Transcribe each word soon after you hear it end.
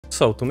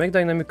Also, to make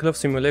dynamic cloth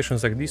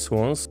simulations like these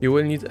ones, you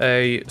will need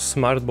a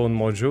SmartBone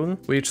module,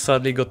 which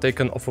sadly got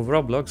taken off of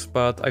Roblox,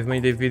 but I've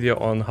made a video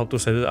on how to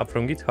set it up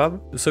from GitHub,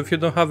 so if you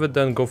don't have it,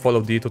 then go follow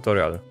the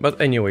tutorial.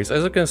 But anyways,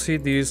 as you can see,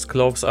 these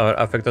cloths are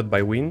affected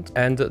by wind,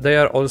 and they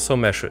are also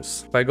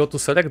meshes. If I go to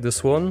select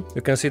this one,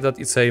 you can see that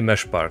it's a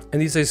mesh part,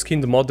 and it's a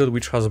skinned model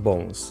which has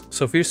bones.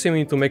 So first we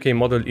need to make a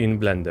model in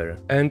Blender,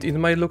 and it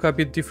might look a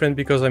bit different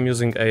because I'm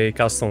using a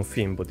custom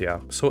theme, but yeah.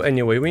 So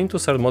anyway, we need to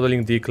start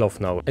modeling the cloth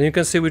now, and you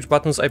can see which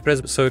buttons I press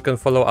so you can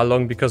follow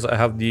along because I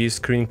have the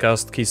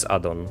screencast keys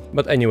add-on.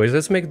 But anyways,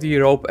 let's make the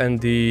rope and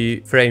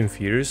the frame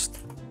first.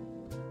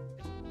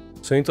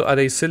 So I need to add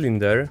a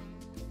cylinder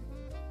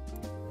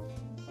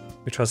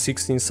which has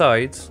 16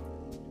 sides.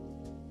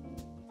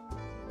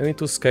 I need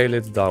to scale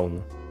it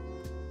down.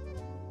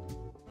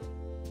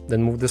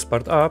 Then move this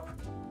part up.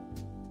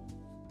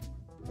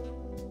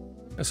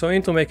 So I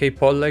need to make a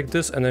pole like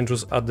this and then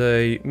just add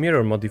a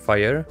mirror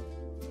modifier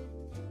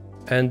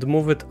and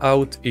move it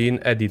out in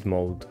edit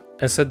mode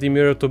and set the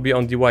mirror to be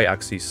on the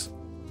y-axis.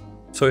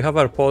 So we have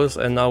our poles,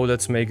 and now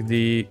let's make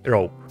the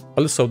rope.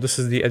 Also, this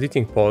is the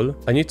editing pole.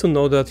 I need to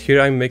know that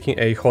here I'm making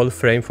a whole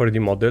frame for the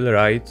model,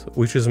 right,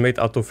 which is made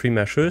out of 3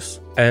 meshes,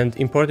 and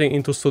importing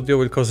into Studio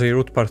will cause a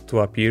root part to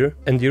appear,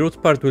 and the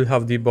root part will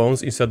have the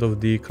bones instead of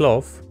the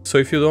cloth. So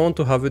if you don't want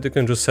to have it, you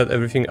can just set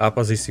everything up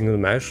as a single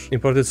mesh,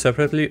 import it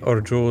separately,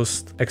 or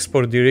just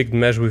export the rigged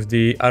mesh with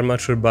the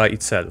armature by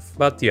itself.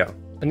 But yeah,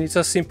 and it's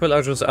as simple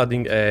as just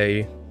adding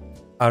a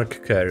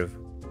arc curve.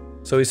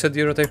 So we set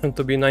the rotation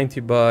to be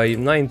 90 by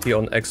 90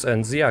 on X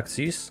and Z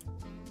axis.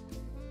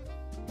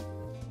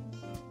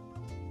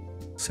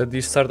 Set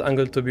the start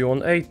angle to be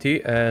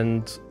 180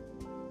 and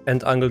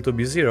end angle to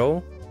be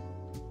 0.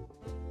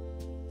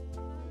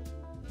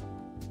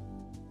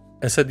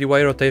 And set the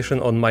Y rotation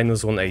on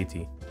minus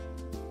 180.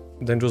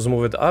 Then just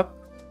move it up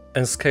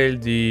and scale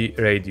the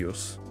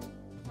radius.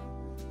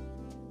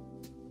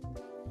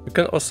 You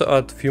can also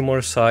add a few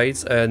more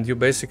sides, and you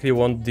basically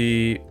want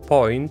the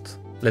point,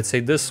 let's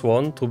say this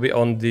one, to be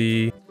on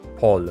the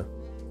pole.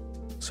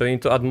 So you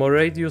need to add more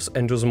radius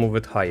and just move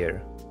it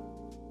higher.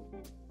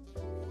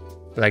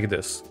 Like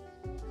this.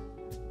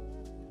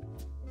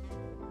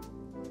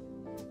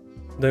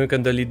 Then you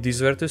can delete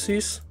these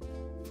vertices.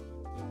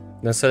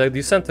 Then select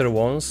the center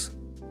ones.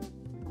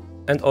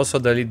 And also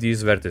delete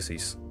these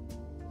vertices.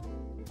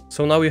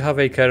 So now we have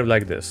a curve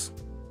like this.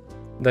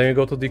 Then you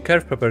go to the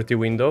curve property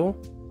window.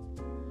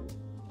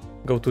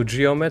 Go to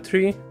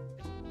geometry.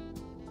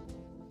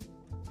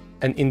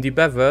 And in the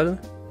bevel,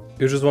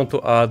 you just want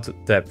to add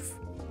depth.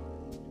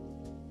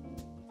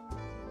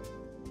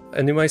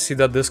 And you might see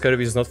that this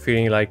curve is not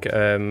feeling like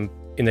in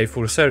a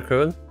full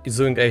circle, it's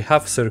doing a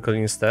half circle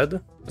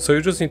instead. So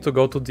you just need to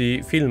go to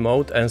the fill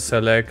mode and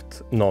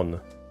select none.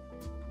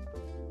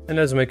 And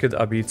let's make it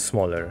a bit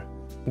smaller.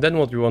 Then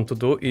what we want to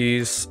do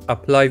is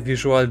apply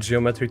visual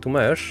geometry to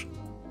mesh.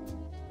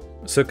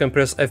 So you can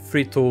press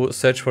F3 to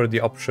search for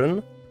the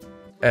option.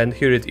 And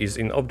here it is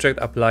in Object,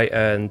 Apply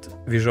and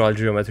Visual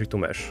Geometry to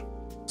Mesh.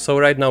 So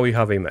right now we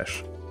have a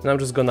mesh. And I'm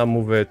just gonna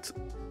move it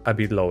a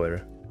bit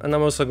lower. And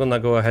I'm also gonna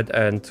go ahead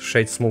and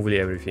shade smoothly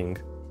everything.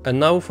 And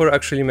now for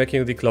actually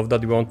making the cloth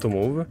that we want to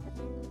move,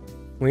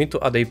 we need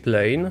to add a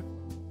plane.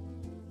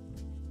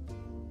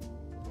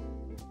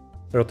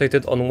 Rotate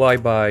it on Y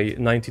by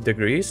 90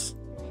 degrees.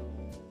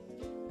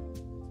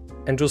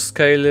 And just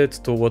scale it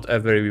to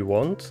whatever we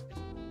want.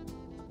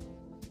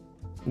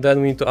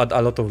 Then we need to add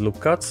a lot of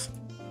loop cuts.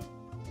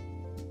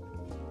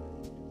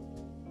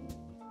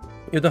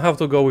 You don't have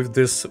to go with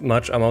this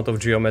much amount of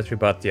geometry,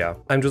 but yeah,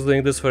 I'm just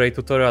doing this for a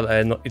tutorial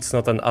and it's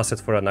not an asset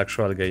for an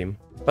actual game.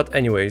 But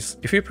anyways,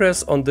 if you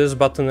press on this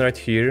button right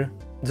here,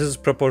 this is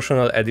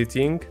proportional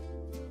editing.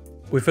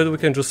 With it we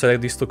can just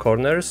select these 2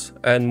 corners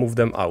and move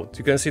them out.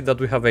 You can see that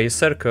we have a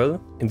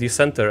circle in the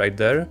center right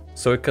there,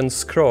 so we can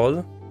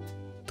scroll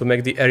to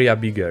make the area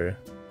bigger.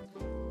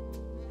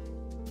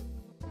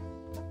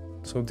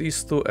 So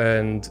these 2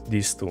 and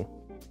these 2.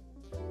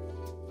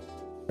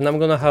 And I'm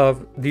gonna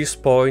have these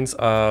points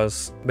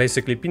as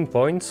basically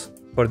pinpoints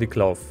for the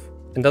cloth.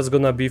 And that's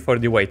gonna be for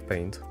the weight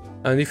paint.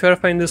 And if you are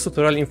finding this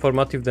tutorial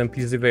informative, then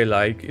please leave a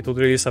like, it would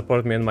really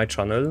support me and my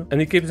channel.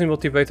 And it keeps me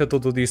motivated to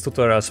do these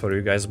tutorials for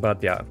you guys,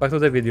 but yeah, back to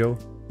the video.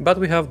 But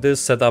we have this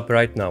set up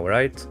right now,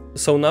 right?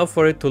 So now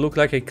for it to look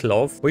like a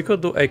cloth, we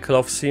could do a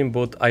cloth scene,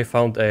 but I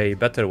found a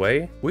better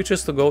way, which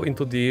is to go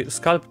into the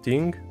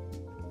sculpting,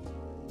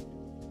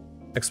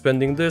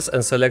 expanding this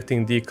and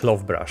selecting the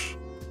cloth brush.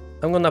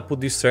 I'm gonna put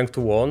this strength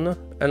to 1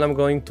 and I'm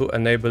going to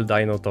enable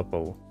Dino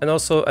Topo and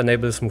also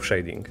enable smooth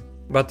shading.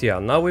 But yeah,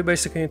 now we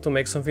basically need to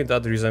make something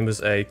that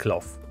resembles a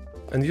cloth.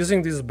 And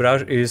using this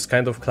brush is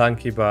kind of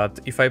clunky,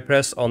 but if I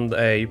press on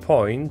a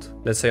point,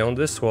 let's say on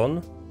this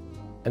one,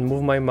 and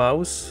move my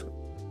mouse,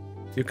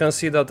 you can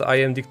see that I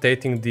am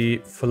dictating the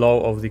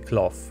flow of the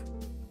cloth,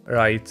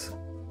 right?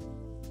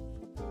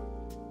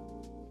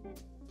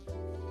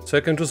 So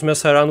I can just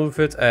mess around with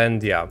it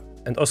and yeah.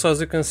 And also, as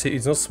you can see,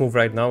 it's not smooth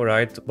right now,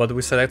 right? But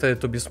we selected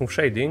it to be smooth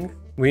shading.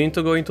 We need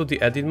to go into the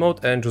edit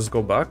mode and just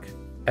go back.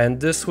 And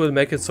this will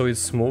make it so it's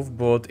smooth,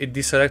 but it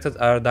deselected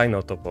our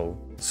dino topo.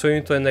 So you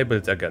need to enable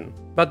it again.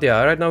 But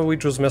yeah, right now we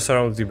just mess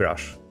around with the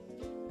brush.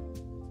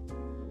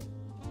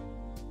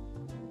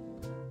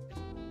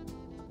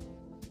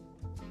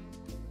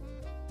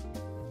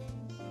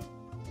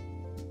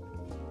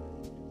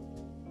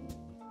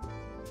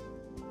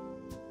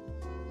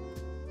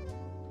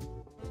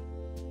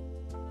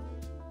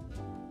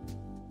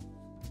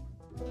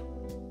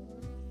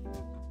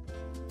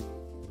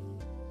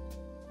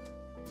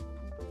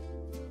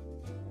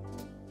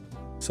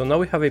 So now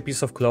we have a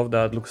piece of cloth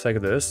that looks like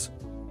this.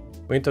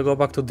 We need to go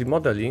back to the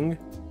modeling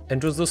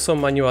and just do some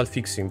manual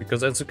fixing,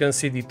 because as you can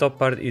see the top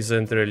part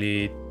isn't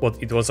really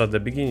what it was at the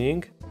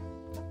beginning.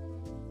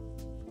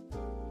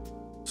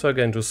 So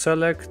again, just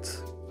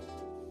select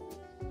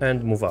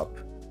and move up.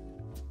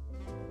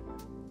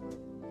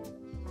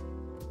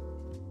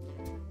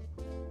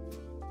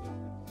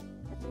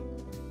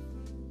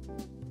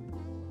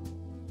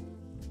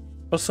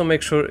 Also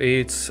make sure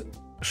it's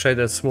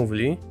shaded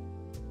smoothly.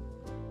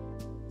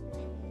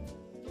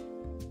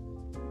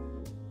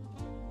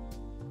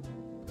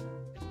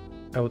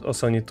 I would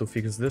also need to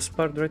fix this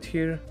part right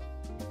here.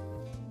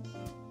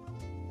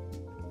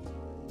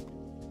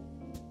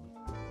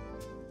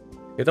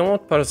 You don't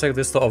want parts like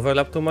this to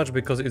overlap too much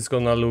because it's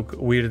gonna look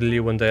weirdly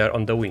when they are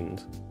on the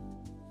wind.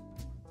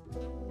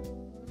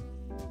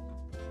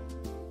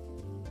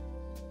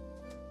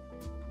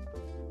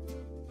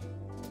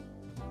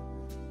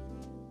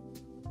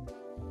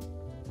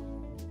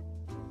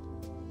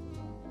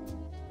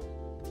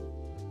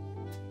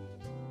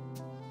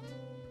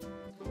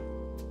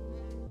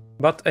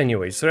 But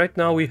anyways, right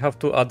now we have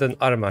to add an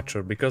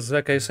armature, because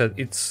like I said,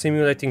 it's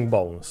simulating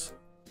bones.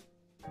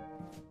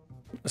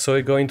 So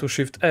we go into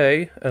Shift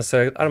A and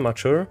select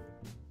armature.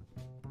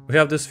 We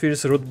have this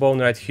first root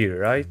bone right here,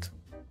 right?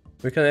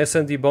 We can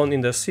assign the bone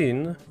in the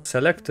scene,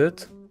 select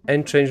it,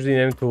 and change the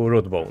name to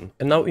root bone.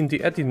 And now in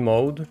the edit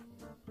mode,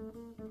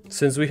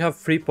 since we have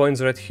 3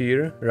 points right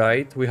here,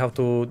 right, we have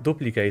to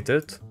duplicate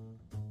it.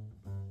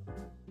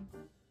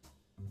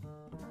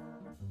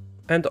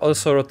 And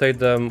also rotate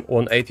them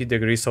 180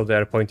 degrees so they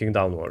are pointing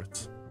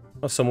downwards.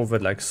 Also move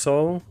it like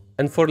so.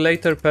 And for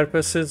later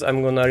purposes,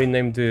 I'm gonna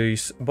rename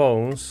these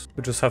bones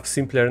to just have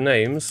simpler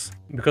names,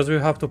 because we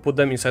have to put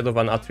them inside of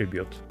an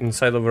attribute,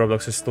 inside of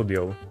Roblox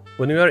Studio.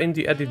 When we are in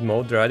the edit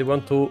mode, right, we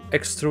want to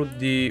extrude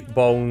the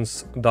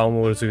bones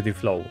downwards with the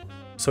flow.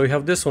 So we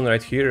have this one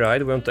right here,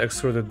 right, we want to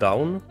extrude it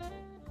down.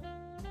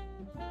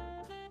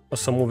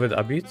 Also move it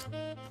a bit.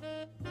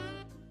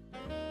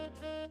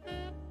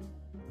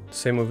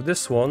 Same with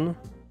this one.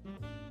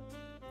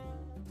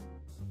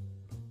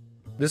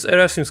 This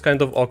area seems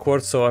kind of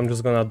awkward, so I'm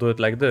just gonna do it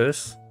like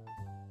this.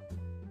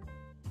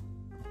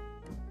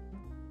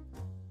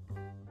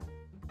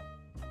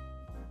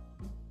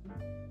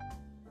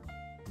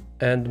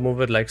 And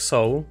move it like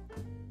so.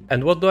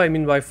 And what do I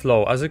mean by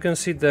flow? As you can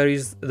see, there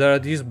are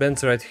these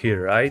bends right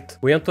here, right?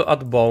 We want to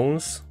add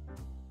bones.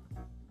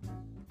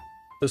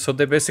 So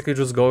they basically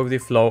just go with the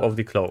flow of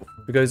the cloth,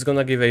 because it's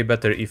gonna give a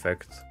better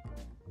effect.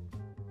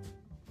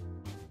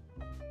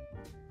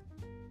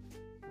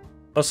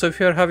 Also, if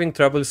you are having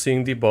trouble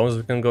seeing the bones,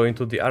 we can go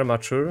into the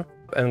armature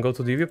and go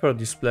to the viewport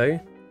display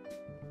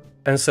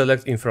and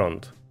select in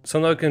front. So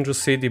now you can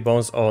just see the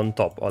bones on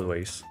top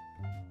always.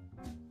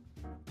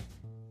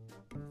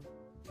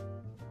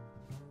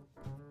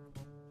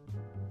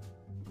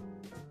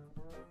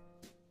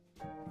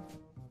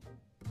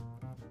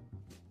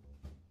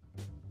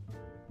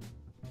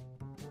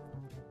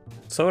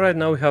 So right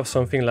now we have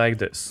something like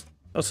this.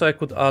 Also, I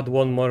could add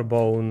one more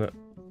bone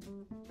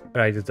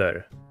right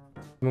there.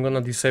 I'm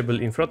gonna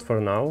disable in front for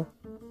now.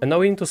 And now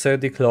we need to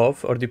select the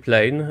cloth or the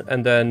plane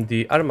and then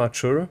the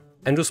armature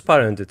and just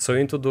parent it. So you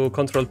need to do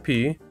Ctrl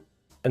P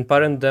and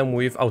parent them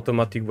with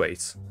automatic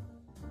weights.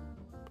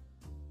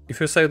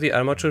 If you select the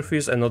armature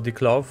first and not the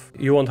cloth,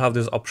 you won't have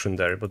this option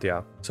there, but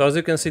yeah. So as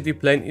you can see, the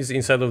plane is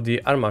inside of the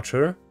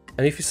armature.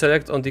 And if you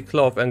select on the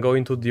cloth and go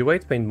into the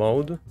weight paint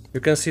mode, you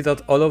can see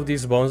that all of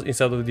these bones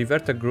inside of the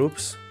vertex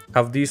groups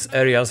have these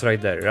areas right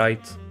there,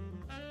 right?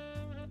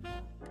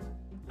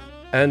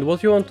 And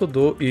what you want to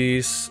do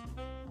is,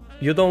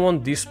 you don't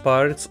want these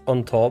parts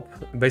on top,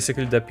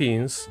 basically the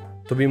pins,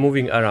 to be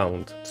moving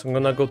around. So I'm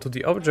gonna go to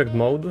the object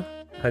mode,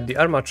 hide the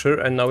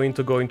armature, and now we need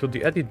to go into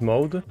the edit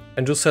mode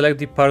and just select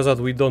the parts that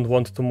we don't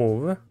want to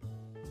move.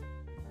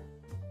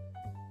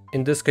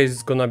 In this case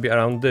it's gonna be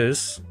around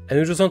this, and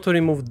we just want to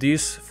remove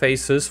these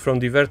faces from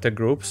the vertex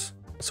groups.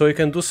 So you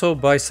can do so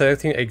by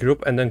selecting a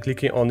group and then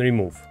clicking on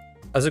remove.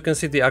 As you can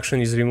see, the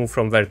action is removed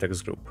from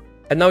vertex group.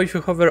 And now if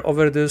you hover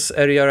over this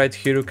area right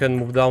here, you can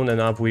move down and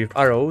up with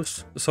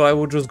arrows. So I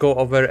would just go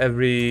over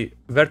every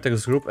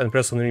vertex group and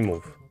press on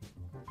remove.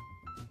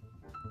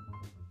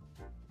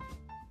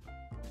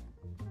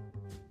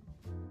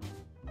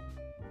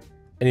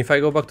 And if I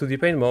go back to the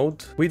paint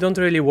mode, we don't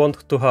really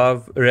want to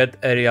have red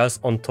areas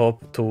on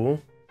top too.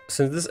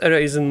 Since this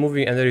area isn't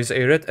moving and there is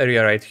a red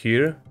area right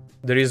here,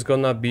 there is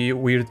gonna be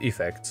weird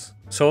effects.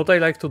 So what I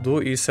like to do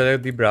is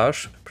select the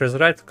brush, press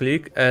right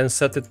click and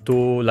set it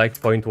to like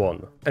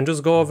 0.1 and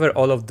just go over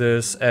all of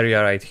this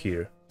area right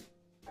here.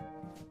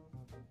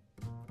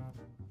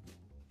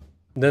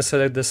 Then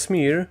select the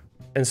smear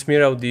and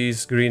smear out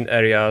these green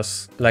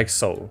areas like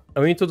so.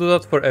 And we need to do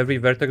that for every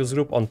vertex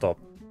group on top.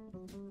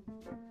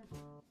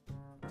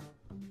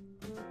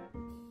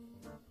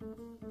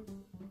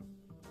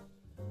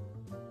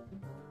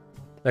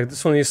 Like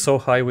this one is so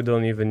high we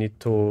don't even need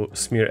to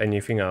smear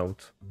anything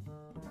out.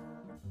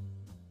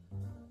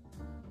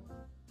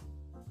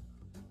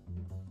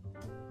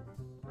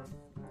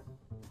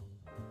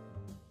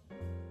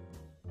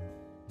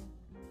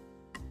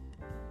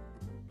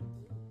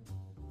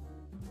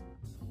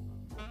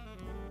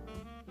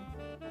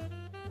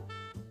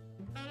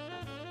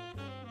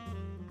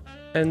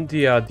 And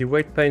yeah, the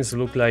weight planes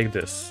look like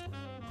this.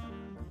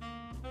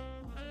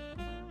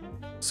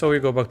 So we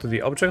go back to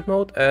the object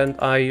mode and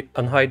I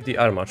unhide the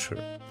armature.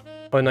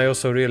 And I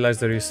also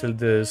realized there is still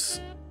this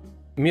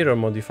mirror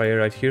modifier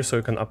right here, so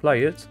you can apply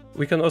it.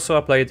 We can also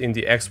apply it in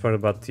the export,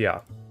 but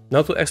yeah.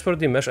 Now to export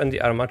the mesh and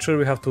the armature,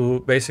 we have to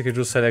basically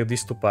just select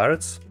these two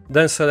parts,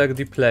 then select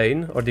the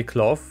plane or the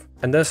cloth,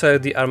 and then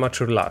select the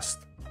armature last.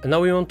 And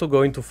now we want to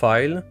go into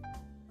File,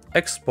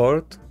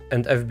 Export,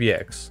 and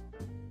FBX.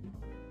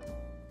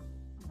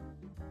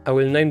 I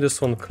will name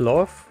this one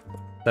Cloth,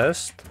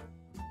 Test,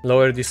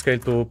 lower the scale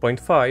to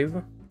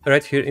 0.5.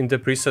 Right here in the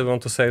preset we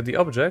want to select the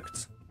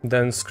objects,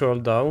 then scroll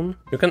down.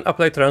 You can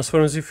apply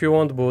transforms if you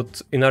want,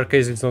 but in our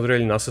case it's not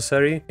really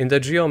necessary. In the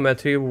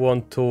geometry we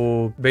want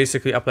to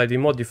basically apply the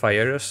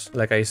modifiers,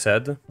 like I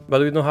said,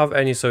 but we don't have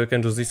any, so you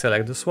can just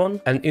deselect this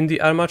one. And in the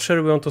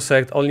armature we want to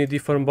select only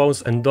deform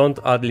bones and don't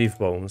add leaf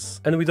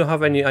bones. And we don't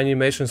have any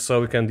animations,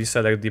 so we can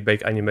deselect the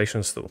bake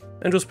animations too.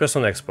 And just press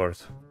on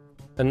export.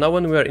 And now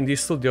when we are in the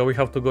studio we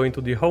have to go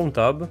into the home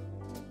tab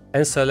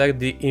and select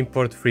the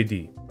import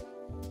 3D.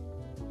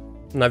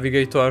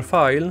 Navigate to our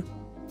file.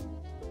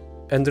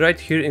 And right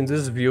here in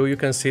this view you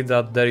can see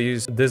that there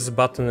is this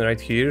button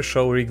right here,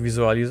 show rig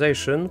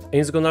visualization, and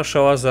it's gonna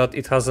show us that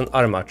it has an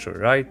armature,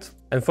 right?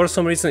 And for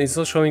some reason it's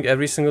not showing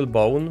every single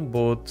bone,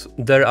 but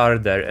there are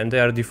and they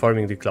are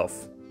deforming the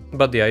cloth.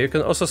 But yeah, you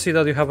can also see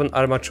that you have an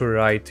armature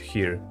right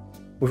here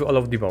with all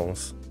of the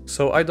bones.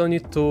 So I don't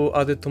need to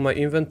add it to my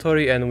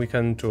inventory and we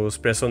can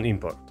just press on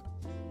import.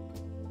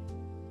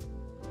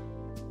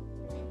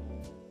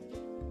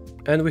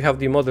 And we have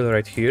the model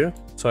right here,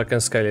 so I can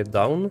scale it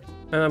down,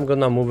 and I'm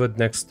gonna move it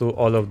next to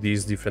all of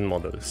these different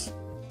models.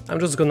 I'm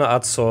just gonna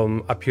add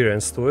some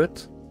appearance to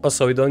it.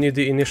 Also, we don't need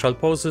the initial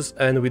poses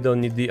and we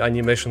don't need the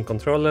animation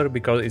controller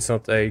because it's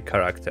not a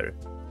character.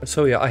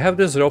 So yeah, I have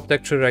this rope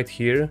texture right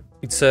here.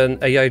 It's an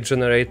AI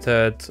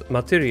generated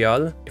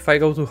material. If I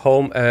go to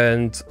home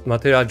and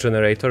material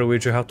generator,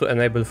 which you have to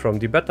enable from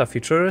the beta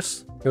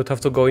features, you would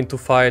have to go into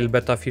file,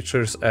 beta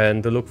features,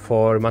 and look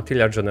for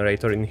material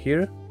generator in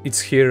here.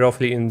 It's here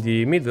roughly in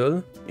the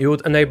middle. You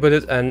would enable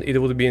it and it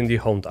would be in the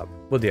home tab.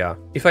 But yeah,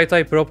 if I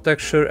type rope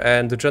texture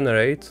and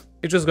generate,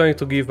 it's just going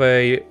to give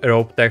a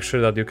rope texture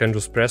that you can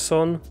just press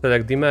on,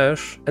 select the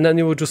mesh, and then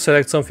you would just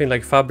select something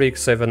like fabric,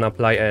 save and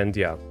apply, and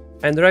yeah.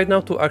 And right now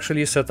to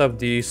actually set up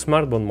the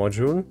SmartBone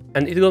module,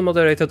 and it got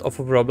moderated off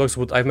of Roblox,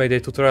 but I've made a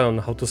tutorial on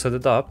how to set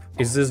it up.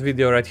 It's this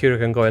video right here, you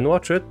can go and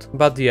watch it.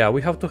 But yeah,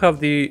 we have to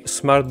have the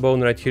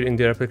SmartBone right here in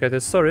the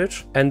replicated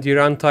storage, and the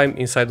runtime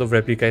inside of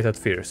replicated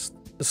first.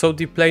 So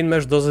the plane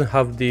mesh doesn't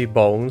have the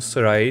bones,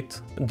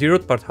 right? The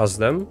root part has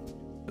them.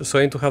 So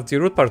I need to have the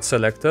root part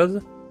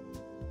selected,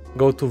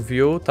 go to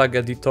view, tag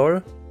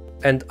editor,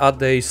 and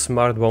add a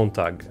SmartBone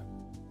tag.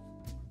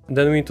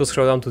 Then we need to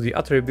scroll down to the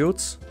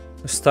attributes.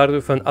 Start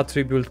with an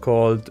attribute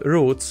called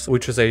roots,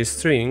 which is a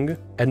string,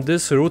 and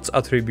this roots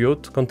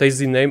attribute contains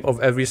the name of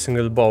every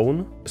single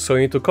bone, so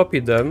we need to copy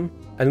them,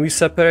 and we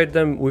separate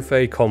them with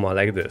a comma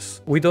like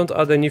this. We don't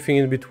add anything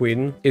in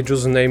between, it's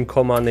just name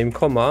comma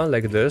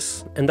like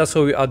this, and that's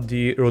how we add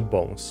the root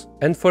bones.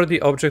 And for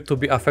the object to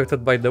be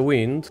affected by the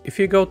wind, if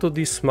you go to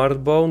the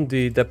SmartBone,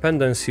 the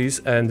dependencies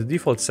and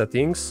default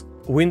settings,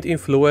 wind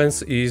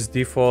influence is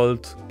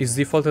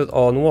defaulted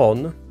on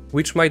 1,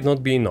 which might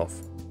not be enough.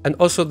 And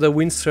also the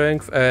wind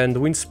strength and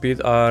wind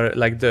speed are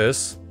like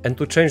this, and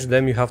to change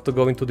them you have to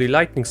go into the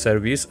lightning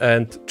service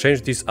and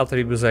change these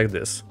attributes like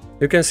this.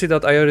 You can see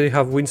that I already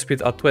have wind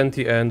speed at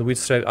 20 and wind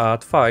strength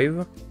at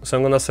 5, so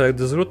I'm gonna select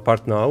this root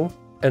part now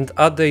and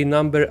add a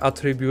number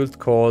attribute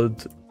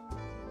called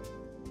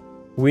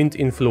wind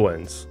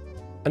influence,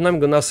 and I'm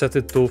gonna set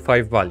it to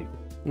 5 value.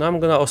 Now I'm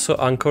gonna also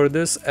anchor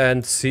this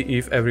and see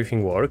if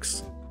everything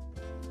works.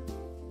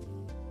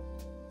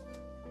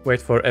 Wait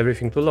for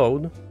everything to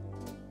load.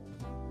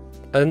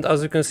 And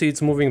as you can see,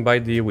 it's moving by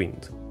the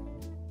wind.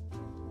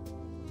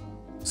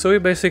 So we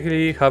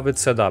basically have it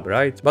set up,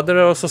 right? But there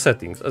are also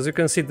settings. As you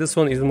can see, this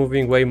one is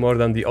moving way more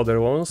than the other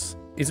ones.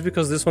 It's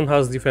because this one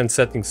has different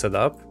settings set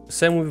up.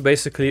 Same with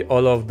basically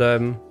all of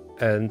them.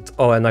 And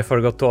oh, and I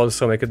forgot to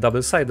also make it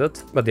double-sided.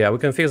 But yeah, we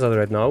can fix that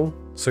right now.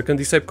 So you can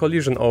disable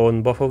collision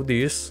on both of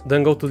these,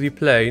 then go to the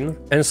plane.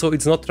 And so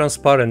it's not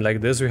transparent like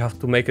this, we have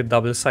to make it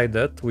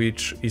double-sided,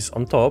 which is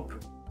on top.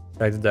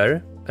 right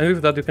there. And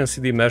with that you can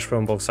see the mesh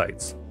from both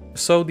sides.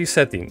 So the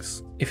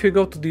settings. If you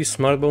go to the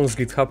SmartBone's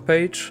GitHub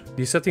page,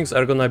 the settings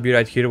are gonna be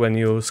right here when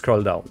you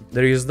scroll down.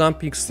 There is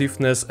damping,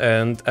 stiffness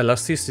and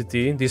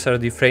elasticity. These are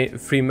the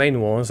three main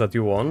ones that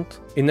you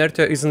want.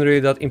 Inertia isn't really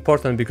that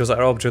important because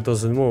our object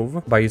doesn't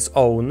move by its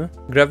own.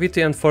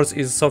 Gravity and force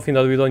is something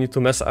that we don't need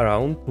to mess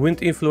around.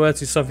 Wind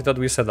influence is something that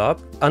we set up.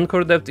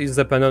 Anchor depth is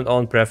dependent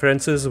on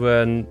preferences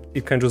when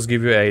it can just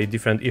give you a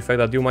different effect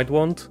that you might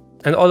want.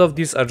 And all of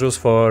these are just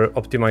for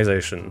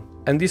optimization.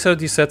 And these are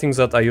the settings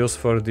that I use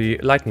for the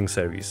Lightning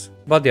service.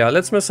 But yeah,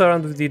 let's mess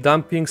around with the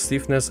damping,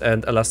 stiffness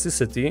and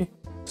elasticity.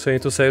 So you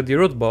need to say the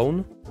root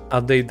bone,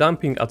 add the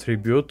damping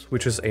attribute,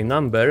 which is a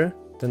number,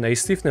 then a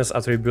stiffness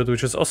attribute,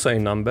 which is also a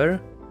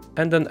number,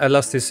 and then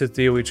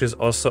elasticity, which is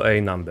also a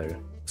number.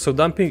 So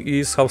damping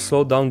is how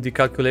slow down the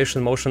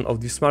calculation motion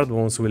of the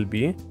SmartBones will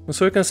be.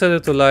 So we can set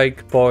it to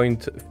like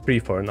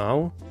 0.3 for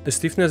now. The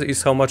stiffness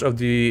is how much of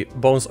the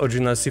bone's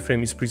original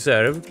C-frame is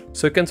preserved.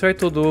 So you can try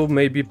to do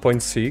maybe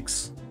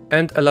 0.6.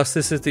 And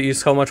elasticity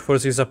is how much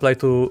force is applied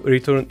to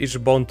return each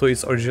bone to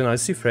its original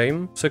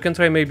C-frame. So you can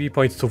try maybe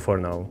 0.2 for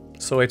now.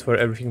 So wait for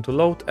everything to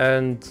load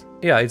and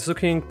yeah, it's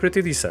looking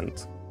pretty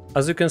decent.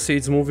 As you can see,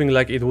 it's moving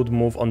like it would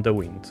move on the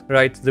wind,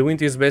 right? The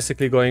wind is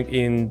basically going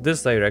in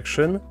this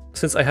direction,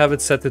 since I have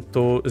it set it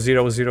to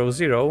 0, 0,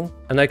 0,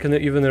 and I can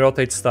even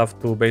rotate stuff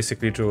to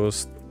basically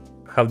just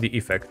have the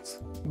effect.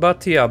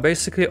 But yeah,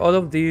 basically all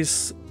of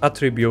these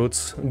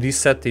attributes, these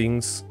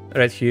settings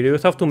right here, you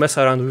have to mess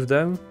around with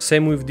them.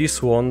 Same with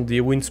this one,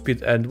 the wind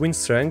speed and wind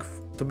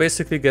strength, to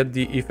basically get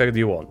the effect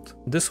you want.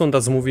 This one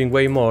that's moving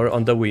way more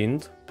on the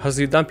wind has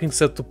the damping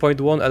set to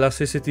 0.1,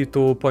 elasticity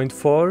to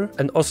 0.4,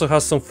 and also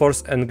has some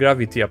force and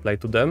gravity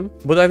applied to them.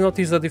 But I've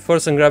noticed that the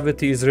force and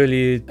gravity is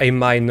really a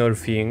minor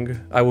thing.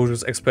 I was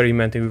just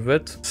experimenting with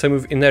it. Same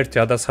with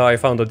inertia, that's how I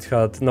found that it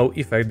had no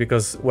effect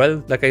because,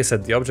 well, like I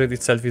said, the object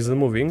itself isn't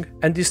moving.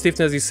 And the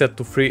stiffness is set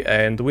to 3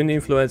 and wind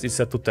influence is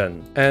set to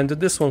 10. And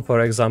this one,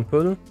 for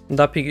example,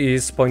 damping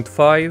is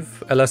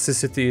 0.5,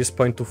 elasticity is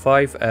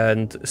 0.25,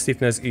 and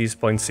stiffness is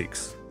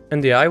 0.6.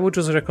 And yeah, I would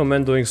just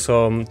recommend doing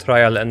some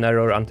trial and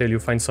error until you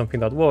find something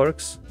that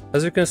works.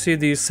 As you can see,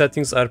 these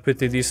settings are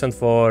pretty decent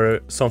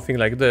for something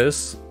like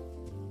this.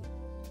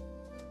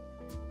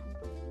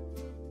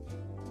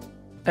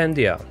 And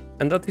yeah,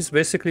 and that is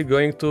basically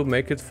going to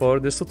make it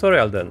for this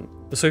tutorial then.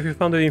 So if you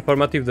found it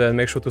informative, then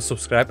make sure to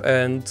subscribe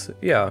and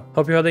yeah,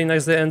 hope you had a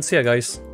nice day and see ya guys!